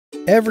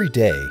Every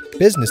day,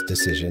 business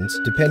decisions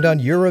depend on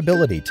your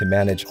ability to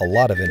manage a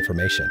lot of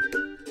information.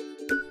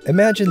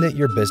 Imagine that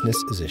your business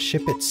is a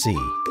ship at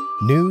sea.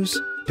 News,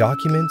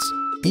 documents,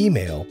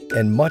 email,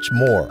 and much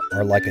more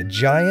are like a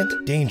giant,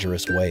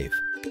 dangerous wave.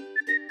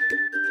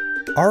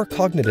 Our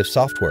cognitive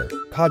software,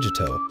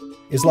 Cogito,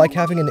 is like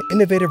having an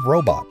innovative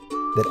robot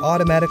that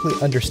automatically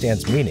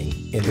understands meaning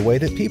in the way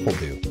that people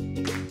do.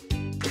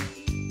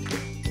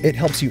 It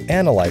helps you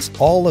analyze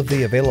all of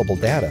the available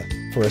data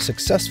for a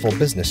successful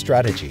business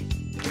strategy.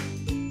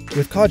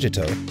 With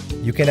Cogito,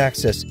 you can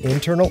access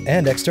internal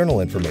and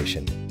external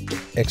information,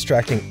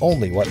 extracting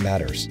only what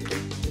matters.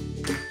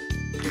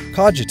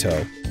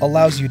 Cogito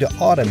allows you to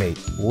automate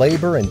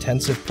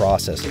labor-intensive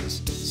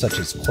processes, such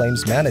as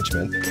claims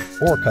management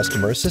or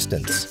customer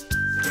assistance.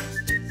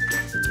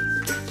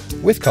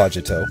 With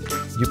Cogito,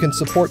 you can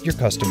support your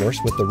customers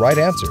with the right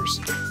answers,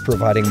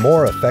 providing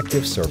more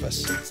effective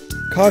service.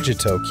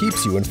 Cogito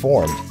keeps you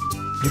informed.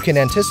 You can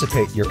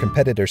anticipate your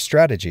competitors'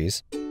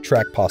 strategies,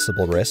 track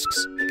possible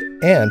risks,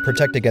 and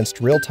protect against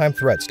real-time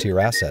threats to your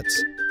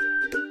assets.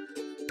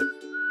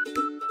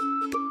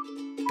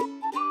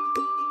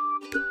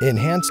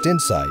 Enhanced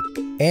insight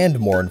and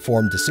more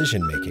informed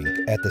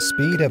decision-making at the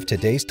speed of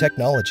today's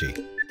technology.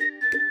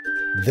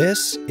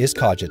 This is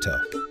Cogito.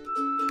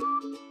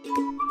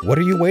 What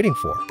are you waiting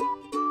for?